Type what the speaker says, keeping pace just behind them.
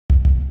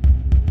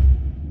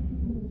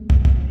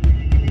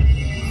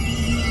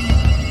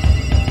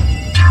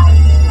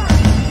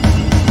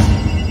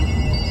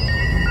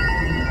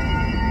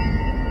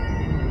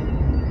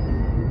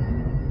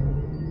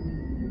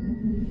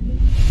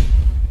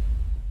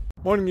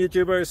Morning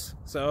YouTubers.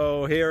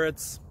 So here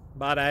it's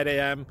about 8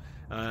 a.m.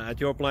 At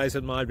your place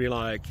it might be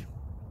like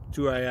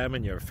 2 a.m.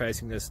 and you're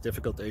facing this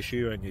difficult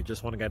issue and you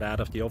just want to get out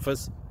of the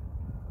office.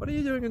 What are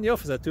you doing in the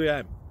office at 2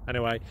 a.m.?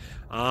 Anyway,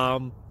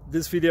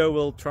 this video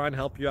will try and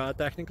help you out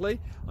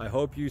technically. I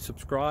hope you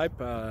subscribe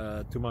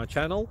to my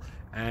channel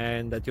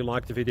and that you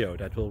like the video.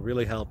 That will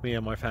really help me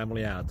and my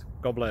family out.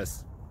 God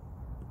bless.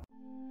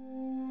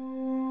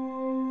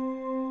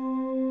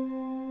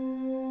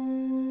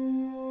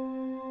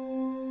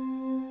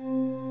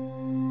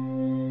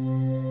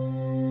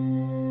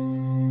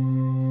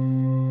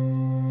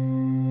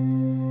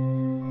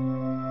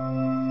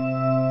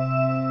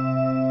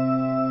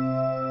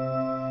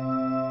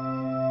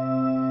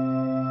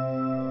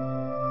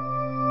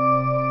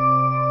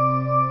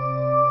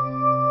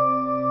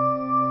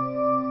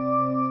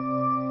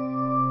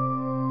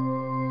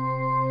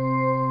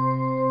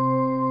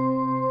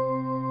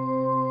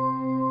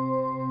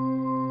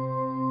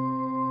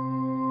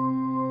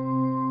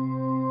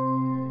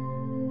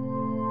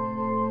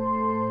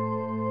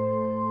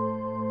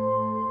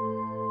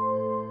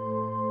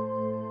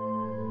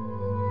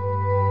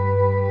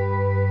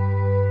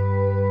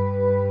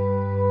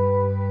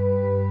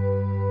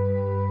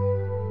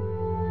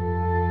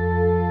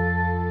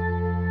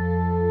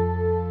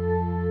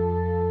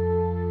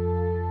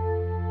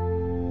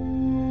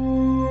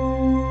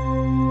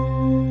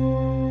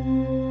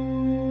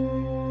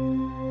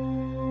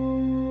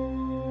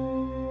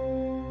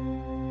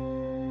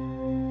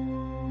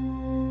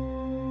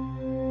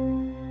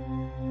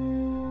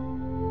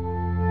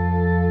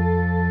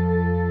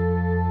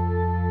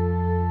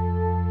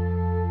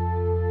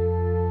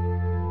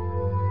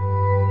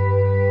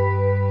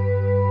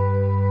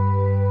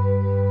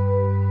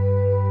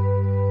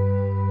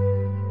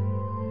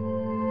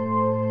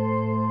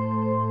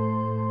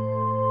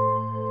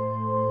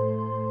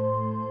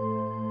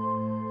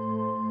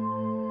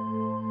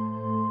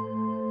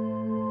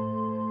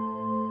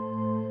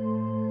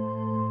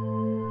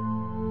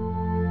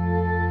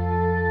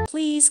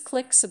 Please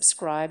click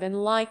subscribe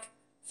and like.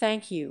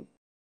 Thank you.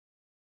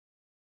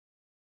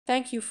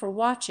 Thank you for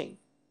watching.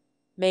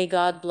 May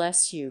God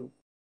bless you.